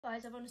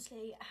Guys, I've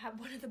honestly had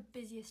one of the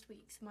busiest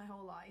weeks of my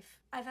whole life.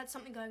 I've had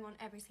something going on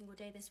every single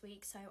day this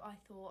week, so I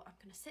thought I'm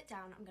gonna sit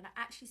down, I'm gonna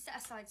actually set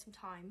aside some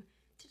time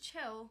to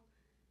chill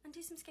and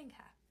do some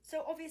skincare.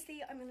 So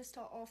obviously I'm gonna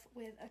start off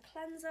with a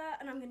cleanser,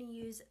 and I'm gonna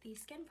use the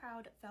Skin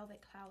Proud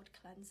Velvet Cloud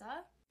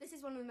Cleanser. This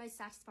is one of the most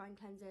satisfying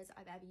cleansers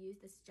I've ever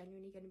used. This is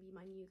genuinely going to be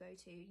my new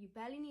go-to. You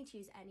barely need to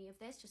use any of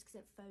this just because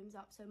it foams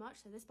up so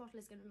much. So this bottle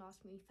is going to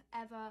last me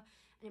forever,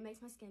 and it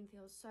makes my skin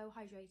feel so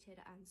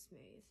hydrated and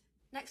smooth.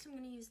 Next, I'm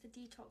going to use the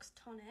Detox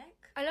Tonic.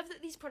 I love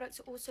that these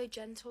products are also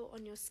gentle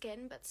on your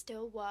skin, but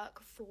still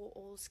work for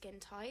all skin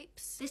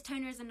types. This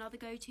toner is another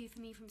go-to for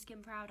me from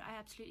Skin Proud. I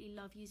absolutely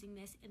love using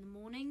this in the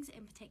mornings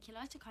in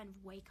particular to kind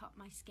of wake up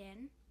my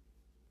skin.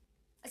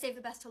 I saved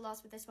the best till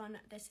last with this one.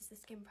 This is the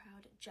Skin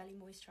Proud Jelly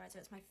Moisturiser.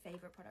 It's my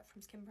favourite product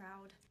from Skin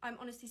Proud. I'm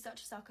honestly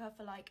such a sucker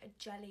for like a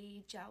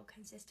jelly gel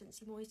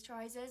consistency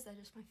moisturisers. They're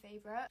just my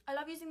favourite. I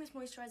love using this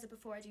moisturiser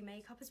before I do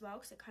makeup as well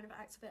because it kind of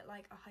acts a bit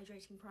like a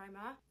hydrating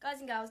primer. Guys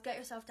and gals, get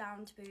yourself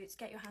down to Boots,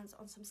 get your hands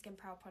on some Skin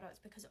Proud products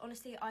because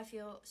honestly I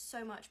feel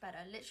so much better.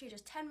 Literally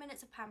just 10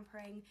 minutes of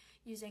pampering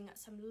using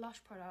some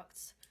Lush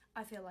products.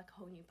 I feel like a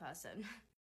whole new person.